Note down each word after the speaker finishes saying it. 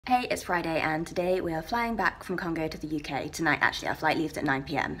Hey, it's Friday and today we are flying back from Congo to the UK. Tonight actually, our flight leaves at 9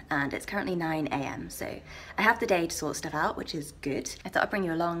 PM and it's currently 9 AM, so I have the day to sort stuff out, which is good. I thought I'd bring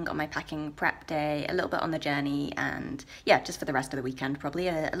you along on my packing prep day, a little bit on the journey, and yeah, just for the rest of the weekend probably,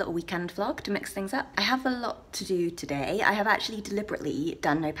 a little weekend vlog to mix things up. I have a lot to do today. I have actually deliberately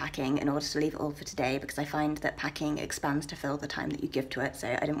done no packing in order to leave it all for today because I find that packing expands to fill the time that you give to it, so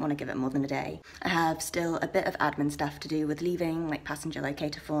I didn't want to give it more than a day. I have still a bit of admin stuff to do with leaving, like passenger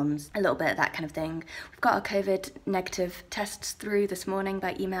locator forms, a little bit of that kind of thing. We've got our COVID negative tests through this morning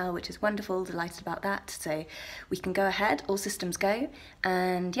by email, which is wonderful, delighted about that. So we can go ahead, all systems go,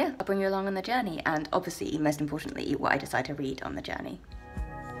 and yeah, I'll bring you along on the journey. And obviously, most importantly, what I decide to read on the journey.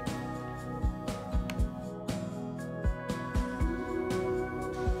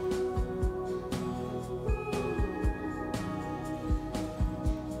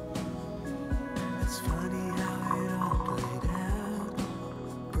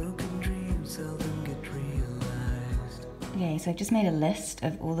 Okay, so I've just made a list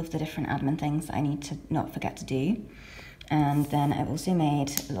of all of the different admin things that I need to not forget to do. And then I've also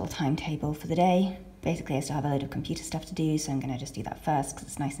made a little timetable for the day. Basically, I still have a load of computer stuff to do, so I'm going to just do that first because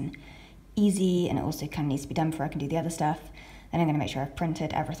it's nice and easy, and it also kind of needs to be done before I can do the other stuff. Then I'm going to make sure I've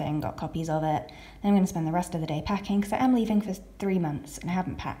printed everything, got copies of it. Then I'm going to spend the rest of the day packing because I am leaving for 3 months and I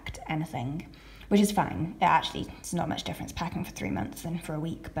haven't packed anything, which is fine. It's not much difference packing for 3 months than for a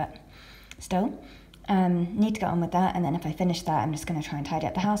week, but still. Need to get on with that, and then if I finish that, I'm just going to try and tidy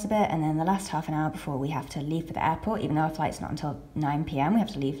up the house a bit, and then the last half an hour before we have to leave for the airport, even though our flight's not until 9 PM, we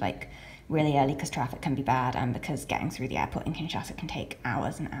have to leave like really early because traffic can be bad and because getting through the airport in Kinshasa can take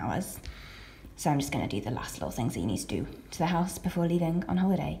hours and hours. So I'm just going to do the last little things that you need to do to the house before leaving on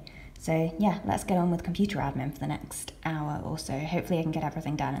holiday. So yeah, let's get on with computer admin for the next hour or so. Hopefully I can get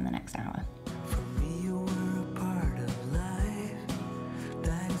everything done in the next hour.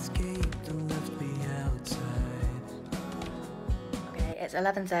 It's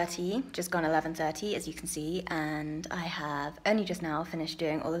 11:30, just gone 11:30 as you can see, and I have only just now finished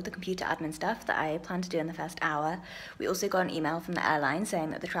doing all of the computer admin stuff that I planned to do in the first hour. We also got an email from the airline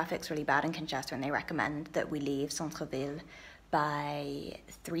saying that the traffic's really bad in Kinshasa and they recommend that we leave Centre-Ville by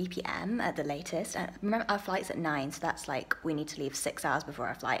 3 PM at the latest. And remember, our flight's at 9, so that's like we need to leave 6 hours before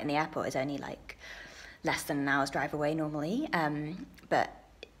our flight, and the airport is only like less than an hour's drive away normally. But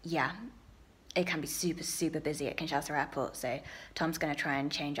yeah, it can be super busy at Kinshasa Airport, so Tom's going to try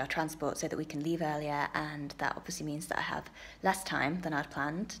and change our transport so that we can leave earlier, and that obviously means that I have less time than I'd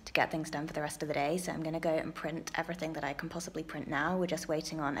planned to get things done for the rest of the day, so I'm going to go and print everything that I can possibly print now. We're just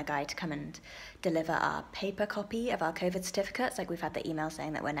waiting on a guy to come and deliver our paper copy of our COVID certificates. Like, we've had the email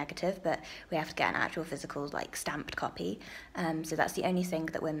saying that we're negative, but we have to get an actual physical, like, stamped copy. So that's the only thing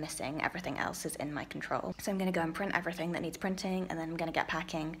that we're missing. Everything else is in my control. So I'm going to go and print everything that needs printing, and then I'm going to get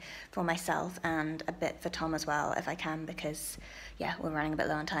packing for myself and a bit for Tom as well if I can, because yeah, we're running a bit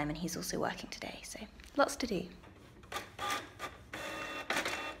low on time and he's also working today, so lots to do.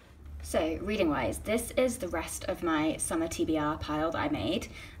 So reading wise, this is the rest of my summer TBR pile that I made.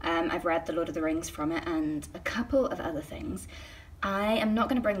 I've read The Lord of the Rings from it and a couple of other things. I am not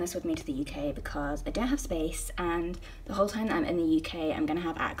going to bring this with me to the UK because I don't have space, and the whole time that I'm in the UK I'm going to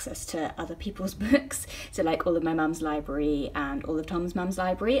have access to other people's books, so like all of my mum's library and all of Tom's mum's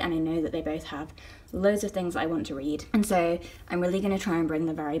library, and I know that they both have loads of things I want to read, and so I'm really going to try and bring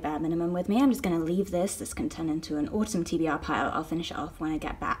the very bare minimum with me. I'm just going to leave this can turn into an autumn TBR pile. I'll finish it off when I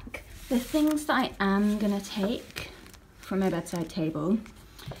get back. The things that I am going to take from my bedside table: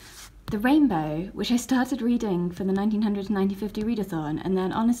 The Rainbow, which I started reading for the 1900 to 1950 readathon and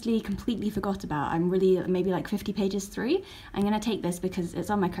then honestly completely forgot about. I'm really maybe like 50 pages through. I'm going to take this because it's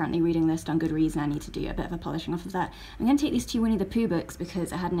on my currently reading list on Goodreads and I need to do a bit of a polishing off of that. I'm going to take these 2 Winnie the Pooh books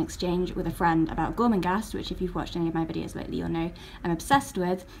because I had an exchange with a friend about Gormenghast, which if you've watched any of my videos lately you'll know I'm obsessed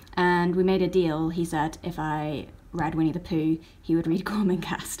with, and we made a deal. He said if I read Winnie the Pooh, he would read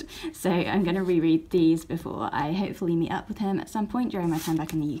Conlon-McKenna. So I'm going to reread these before I hopefully meet up with him at some point during my time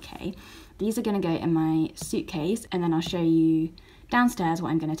back in the UK. These are going to go in my suitcase, and then I'll show you downstairs what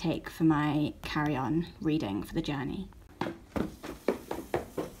I'm going to take for my carry-on reading for the journey.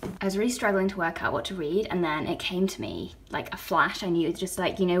 I was really struggling to work out what to read, and then it came to me like a flash. I knew, it's just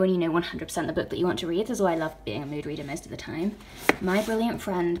like, you know when you know 100% the book that you want to read. This is why I love being a mood reader most of the time. My Brilliant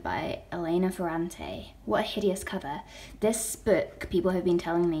Friend by Elena Ferrante. What a hideous cover. This book, people have been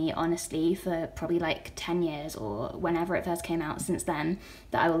telling me, honestly, for probably like 10 years or whenever it first came out since then,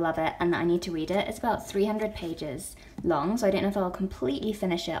 that I will love it and that I need to read it. It's about 300 pages long, so I don't know if I'll completely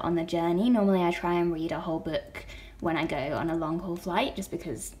finish it on the journey. Normally I try and read a whole book when I go on a long haul flight, just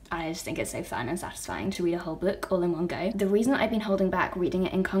because I just think it's so fun and satisfying to read a whole book all in one go. The reason that I've been holding back reading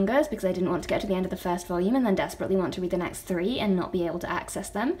it in Congo is because I didn't want to get to the end of the first volume and then desperately want to read the next 3 and not be able to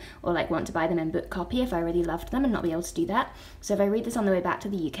access them, or like want to buy them in book copy if I really loved them and not be able to do that. So if I read this on the way back to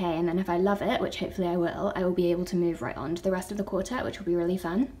the UK, and then if I love it, which hopefully I will be able to move right on to the rest of the quartet, which will be really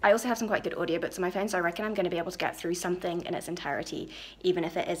fun. I also have some quite good audiobooks on my phone, so I reckon I'm going to be able to get through something in its entirety, even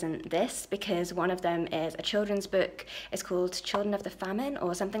if it isn't this, because one of them is a children's book. It's called Children of the Famine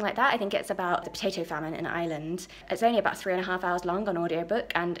or something like that. I think it's about the potato famine in Ireland. It's only about 3.5 hours long on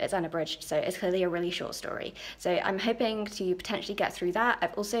audiobook, and it's unabridged, so it's clearly a really short story. So I'm hoping to potentially get through that.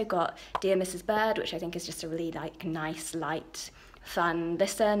 I've also got Dear Mrs. Bird, which I think is just a really like nice, light, fun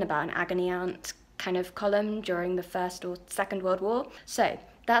listen about an agony aunt kind of column during the First or Second World War. So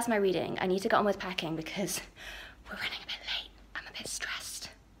that's my reading. I need to get on with packing because we're running a bit late. I'm a bit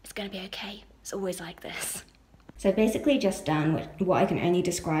stressed. It's gonna be okay. It's always like this. So I've basically just done what I can only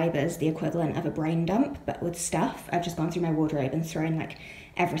describe as the equivalent of a brain dump, but with stuff. I've just gone through my wardrobe and thrown like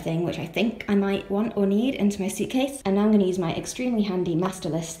everything which I think I might want or need into my suitcase. And now I'm going to use my extremely handy master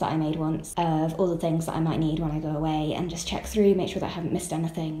list that I made once of all the things that I might need when I go away and just check through, make sure that I haven't missed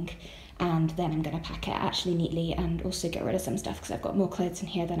anything. And then I'm going to pack it actually neatly and also get rid of some stuff because I've got more clothes in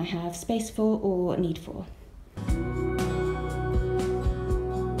here than I have space for or need for.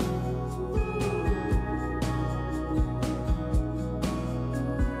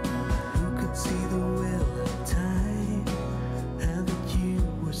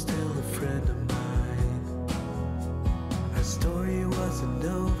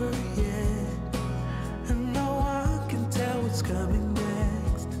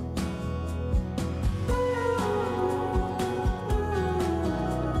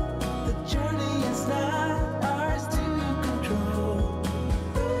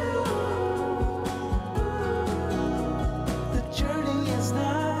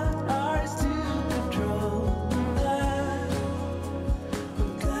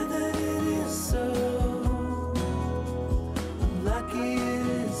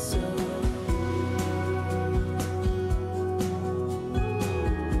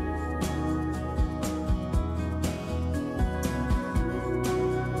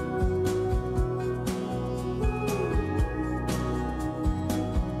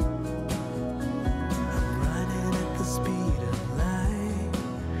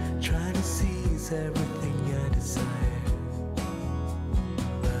 Everything I desire,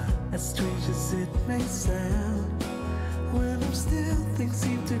 but as strange as it may sound, when I'm still, things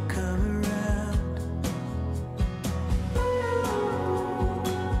seem to come around.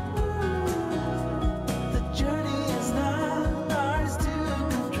 The journey is not ours to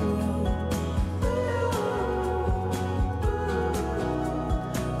control.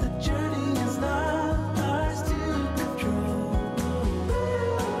 The journey is not ours to control.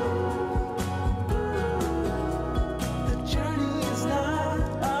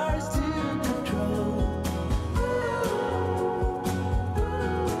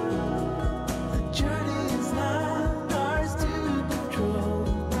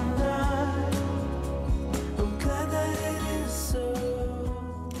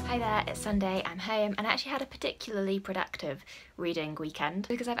 Hi there, it's Sunday, I'm home, and I actually had a particularly productive reading weekend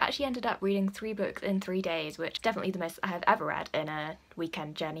because I've actually ended up reading 3 books in 3 days, which is definitely the most I have ever read in a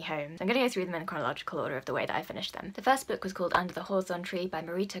weekend journey home. So I'm going to go through them in chronological order of the way that I finished them. The first book was called Under the Hawthorn Tree by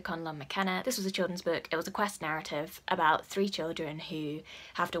Marita Conlon-McKenna. This was a children's book. It was a quest narrative about 3 children who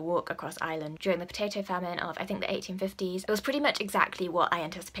have to walk across Ireland during the potato famine of, I think, the 1850s. It was pretty much exactly what I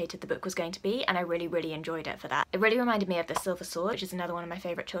anticipated the book was going to be, and I really enjoyed it for that. It really reminded me of The Silver Sword, which is another one of my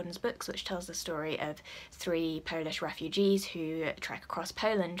favourite children's books, which tells the story of 3 Polish refugees who trek across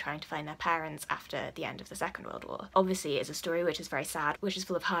Poland trying to find their parents after the end of the Second World War. Obviously, it's a story which is very sad, which is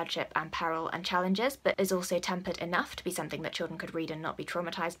full of hardship and peril and challenges, but is also tempered enough to be something that children could read and not be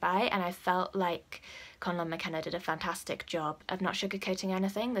traumatised by, and I felt like Conlon-McKenna did a fantastic job of not sugarcoating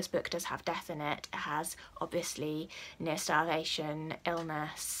anything. This book does have death in it. It has, obviously, near starvation,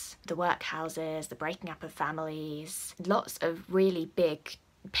 illness, the workhouses, the breaking up of families, lots of really big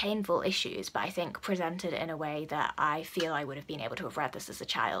painful issues, but I think presented in a way that I feel I would have been able to have read this as a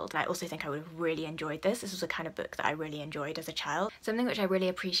child. And I also think I would have really enjoyed this. This was a kind of book that I really enjoyed as a child. Something which I really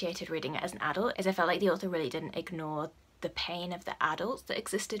appreciated reading it as an adult is I felt like the author really didn't ignore the pain of the adults that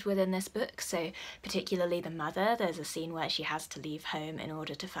existed within this book. So particularly the mother, there's a scene where she has to leave home in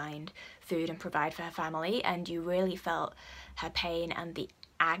order to find food and provide for her family, and you really felt her pain and the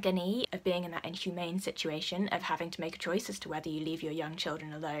agony of being in that inhumane situation of having to make a choice as to whether you leave your young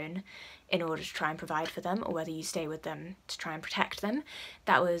children alone in order to try and provide for them or whether you stay with them to try and protect them.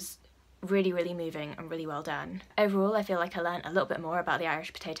 That was really, really moving and really well done. Overall, I feel like I learned a little bit more about the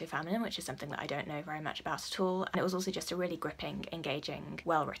Irish potato famine, which is something that I don't know very much about at all, and it was also just a really gripping, engaging,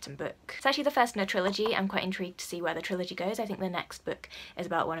 well-written book. It's actually the first in a trilogy. I'm quite intrigued to see where the trilogy goes. I think the next book is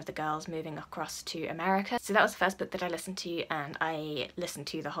about one of the girls moving across to America. So that was the first book that I listened to, and I listened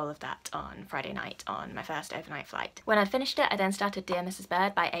to the whole of that on Friday night on my first overnight flight. When I'd finished it, I then started Dear Mrs.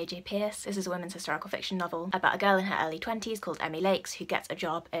 Bird by A.J. Pearce. This is a women's historical fiction novel about a girl in her early 20s called Emmy Lakes who gets a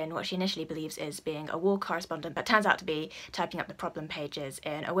job in what she initially believes is being a war correspondent, but turns out to be typing up the problem pages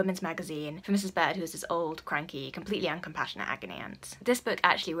in a women's magazine for Mrs. Bird, who is this old, cranky, completely uncompassionate agony aunt. This book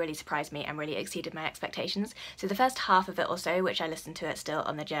actually really surprised me and really exceeded my expectations. So the first half of it or so, which I listened to it still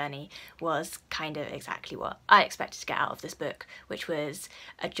on the journey, was kind of exactly what I expected to get out of this book, which was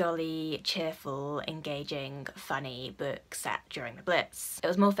a jolly, cheerful, engaging, funny book set during the Blitz. It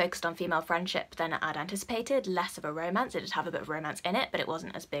was more focused on female friendship than I'd anticipated, less of a romance. It did have a bit of romance in it, but it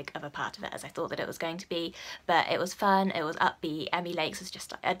wasn't as big of a part of it as I thought that it was going to be. But it was fun, it was upbeat. Emmy Lakes is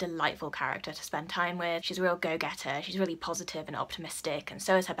just a delightful character to spend time with. She's a real go-getter, she's really positive and optimistic, and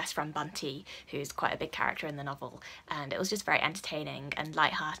so is her best friend Bunty, who's quite a big character in the novel, and it was just very entertaining and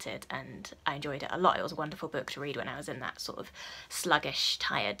light-hearted, and I enjoyed it a lot. It was a wonderful book to read when I was in that sort of sluggish,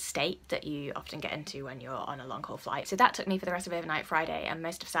 tired state that you often get into when you're on a long-haul flight. So that took me for the rest of overnight Friday and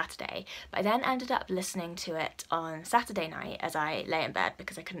most of Saturday, but I then ended up listening to it on Saturday night as I lay in bed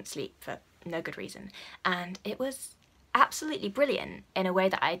because I couldn't sleep for no good reason, and it was absolutely brilliant in a way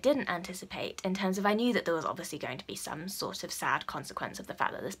that I didn't anticipate, in terms of I knew that there was obviously going to be some sort of sad consequence of the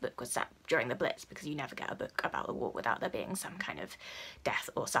fact that this book was set during the Blitz, because you never get a book about the war without there being some kind of death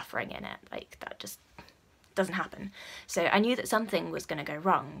or suffering in it. Like, that just doesn't happen. So I knew that something was going to go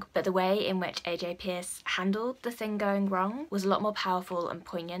wrong, but the way in which A.J. Pearce handled the thing going wrong was a lot more powerful and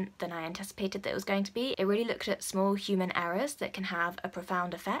poignant than I anticipated that it was going to be. It really looked at small human errors that can have a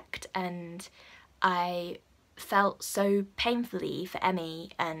profound effect, and I felt so painfully for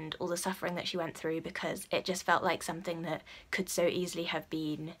Emmy and all the suffering that she went through, because it just felt like something that could so easily have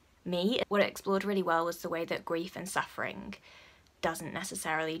been me. What it explored really well was the way that grief and suffering doesn't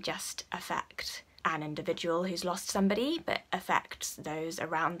necessarily just affect an individual who's lost somebody, but affects those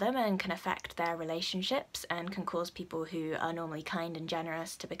around them and can affect their relationships and can cause people who are normally kind and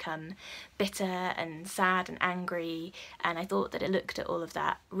generous to become bitter and sad and angry. And I thought that it looked at all of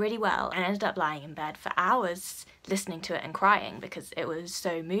that really well, and I ended up lying in bed for hours listening to it and crying because it was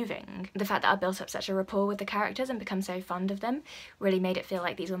so moving. The fact that I built up such a rapport with the characters and become so fond of them really made it feel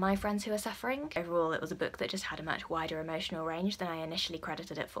like these were my friends who were suffering. Overall, it was a book that just had a much wider emotional range than I initially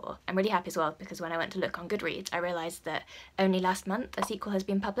credited it for. I'm really happy as well, because when I went to look on Goodreads, I realised that only last month a sequel has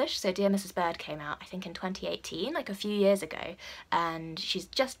been published. So Dear Mrs. Bird came out, I think in 2018, like a few years ago, and she's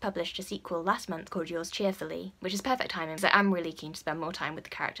just published a sequel last month called Yours Cheerfully, which is perfect timing, because I'm really keen to spend more time with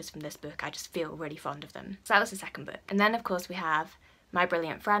the characters from this book. I just feel really fond of them. So that was the second book. And then of course we have My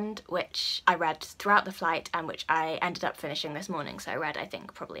Brilliant Friend, which I read throughout the flight and which I ended up finishing this morning. So I read, I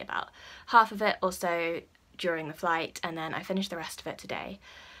think, probably about half of it or so during the flight, and then I finished the rest of it today.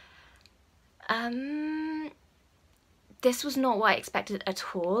 This was not what I expected at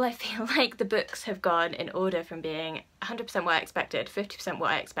all. I feel like the books have gone in order from being 100% what I expected, 50%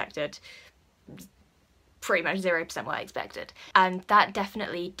 what I expected, pretty much 0% what I expected. And that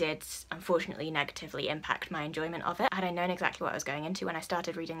definitely did, unfortunately, negatively impact my enjoyment of it. Had I known exactly what I was going into when I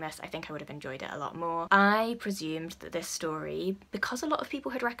started reading this, I think I would have enjoyed it a lot more. I presumed that this story, because a lot of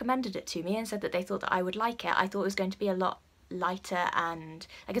people had recommended it to me and said that they thought that I would like it, I thought it was going to be a lot lighter, and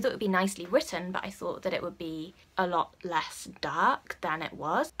like, I thought it would be nicely written, but I thought that it would be a lot less dark than it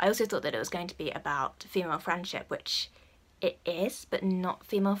was. I also thought that it was going to be about female friendship, which it is, but not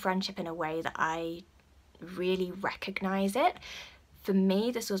female friendship in a way that I really recognise it. For me,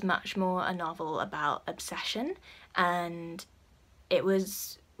 this was much more a novel about obsession, and it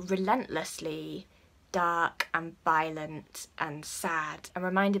was relentlessly dark and violent and sad, and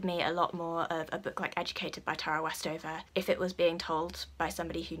reminded me a lot more of a book like Educated by Tara Westover if it was being told by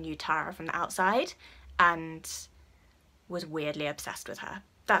somebody who knew Tara from the outside and was weirdly obsessed with her.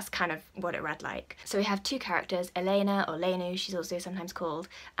 That's kind of what it read like. So we have two characters, Elena, or Lenu, she's also sometimes called,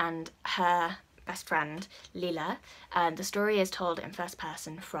 and her best friend, Lila, and the story is told in first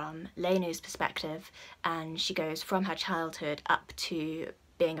person from Lenu's perspective, and she goes from her childhood up to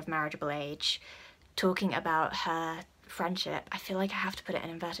being of marriageable age, talking about her friendship. I feel like I have to put it in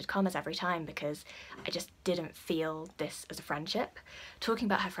inverted commas every time because I just didn't feel this as a friendship. Talking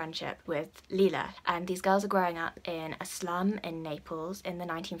about her friendship with Lila, and these girls are growing up in a slum in Naples in the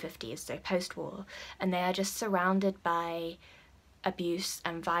 1950s, so post-war, and they are just surrounded by abuse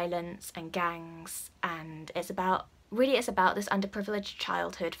and violence and gangs, and it's about really it's about this underprivileged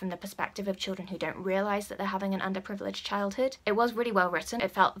childhood from the perspective of children who don't realise that they're having an underprivileged childhood. It was really well written,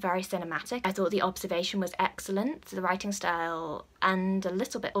 it felt very cinematic. I thought the observation was excellent, the writing style and a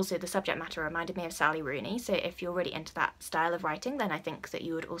little bit also the subject matter reminded me of Sally Rooney, so if you're really into that style of writing then I think that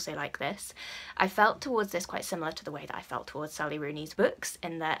you would also like this. I felt towards this quite similar to the way that I felt towards Sally Rooney's books,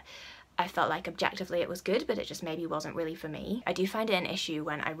 in that I felt like objectively it was good, but it just maybe wasn't really for me. I do find it an issue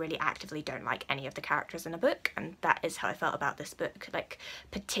when I really actively don't like any of the characters in a book, and that is how I felt about this book. Like,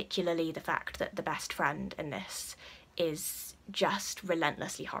 particularly the fact that the best friend in this is just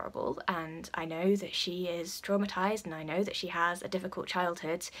relentlessly horrible, and I know that she is traumatised and I know that she has a difficult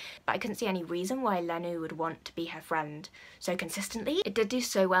childhood, but I couldn't see any reason why Lenu would want to be her friend so consistently. It did do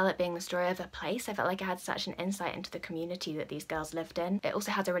so well at being the story of a place. I felt like I had such an insight into the community that these girls lived in. It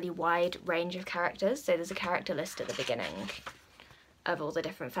also has a really wide range of characters, so there's a character list at the beginning of all the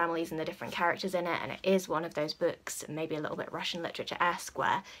different families and the different characters in it, and it is one of those books, maybe a little bit Russian literature-esque,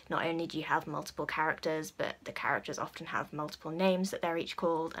 where not only do you have multiple characters, but the characters often have multiple names that they're each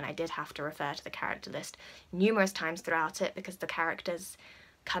called, and I did have to refer to the character list numerous times throughout it because the characters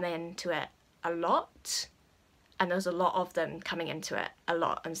come into it a lot, and there's a lot of them coming into it a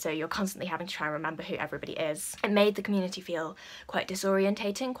lot, and so you're constantly having to try and remember who everybody is. It made the community feel quite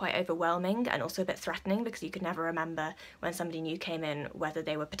disorientating, quite overwhelming, and also a bit threatening because you could never remember when somebody new came in whether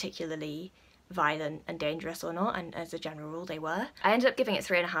they were particularly violent and dangerous or not, and as a general rule they were. I ended up giving it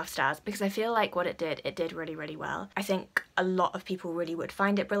 3.5 stars because I feel like what it did really, really well. I think a lot of people really would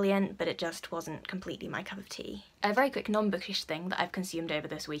find it brilliant, but it just wasn't completely my cup of tea. A very quick non-bookish thing that I've consumed over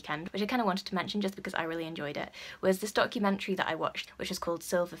this weekend, which I kind of wanted to mention just because I really enjoyed it, was this documentary that I watched, which was called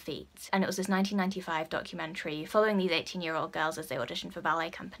Silver Feet, and it was this 1995 documentary following these 18-year-old girls as they auditioned for ballet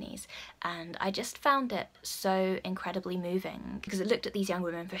companies, and I just found it so incredibly moving because it looked at these young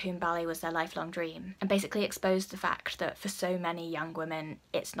women for whom ballet was their lifelong dream and basically exposed the fact that for so many young women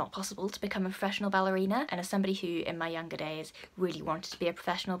it's not possible to become a professional ballerina. And as somebody who in my younger days really wanted to be a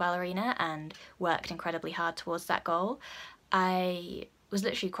professional ballerina and worked incredibly hard towards that goal, I was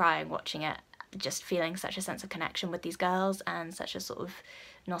literally crying watching it, just feeling such a sense of connection with these girls and such a sort of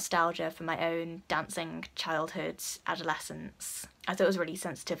nostalgia for my own dancing childhood, adolescence. I thought it was really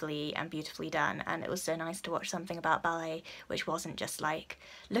sensitively and beautifully done, and it was so nice to watch something about ballet which wasn't just like,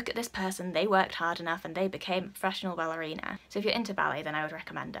 look at this person, they worked hard enough and they became a professional ballerina. So if you're into ballet then I would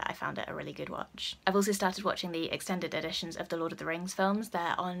recommend it. I found it a really good watch. I've also started watching the extended editions of the Lord of the Rings films.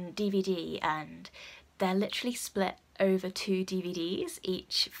 They're on DVD and they're literally split over 2 DVDs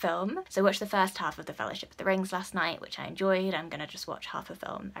each film. So I watched the first half of The Fellowship of the Rings last night, which I enjoyed. I'm gonna just watch half a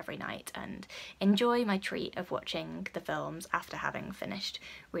film every night and enjoy my treat of watching the films after having finished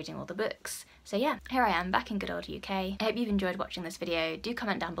reading all the books. So yeah, here I am back in good old UK. I hope you've enjoyed watching this video. Do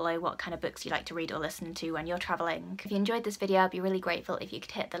comment down below what kind of books you like to read or listen to when you're travelling. If you enjoyed this video, I'd be really grateful if you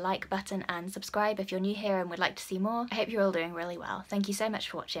could hit the like button and subscribe if you're new here and would like to see more. I hope you're all doing really well. Thank you so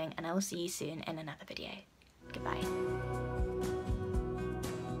much for watching, and I will see you soon in another video. Goodbye.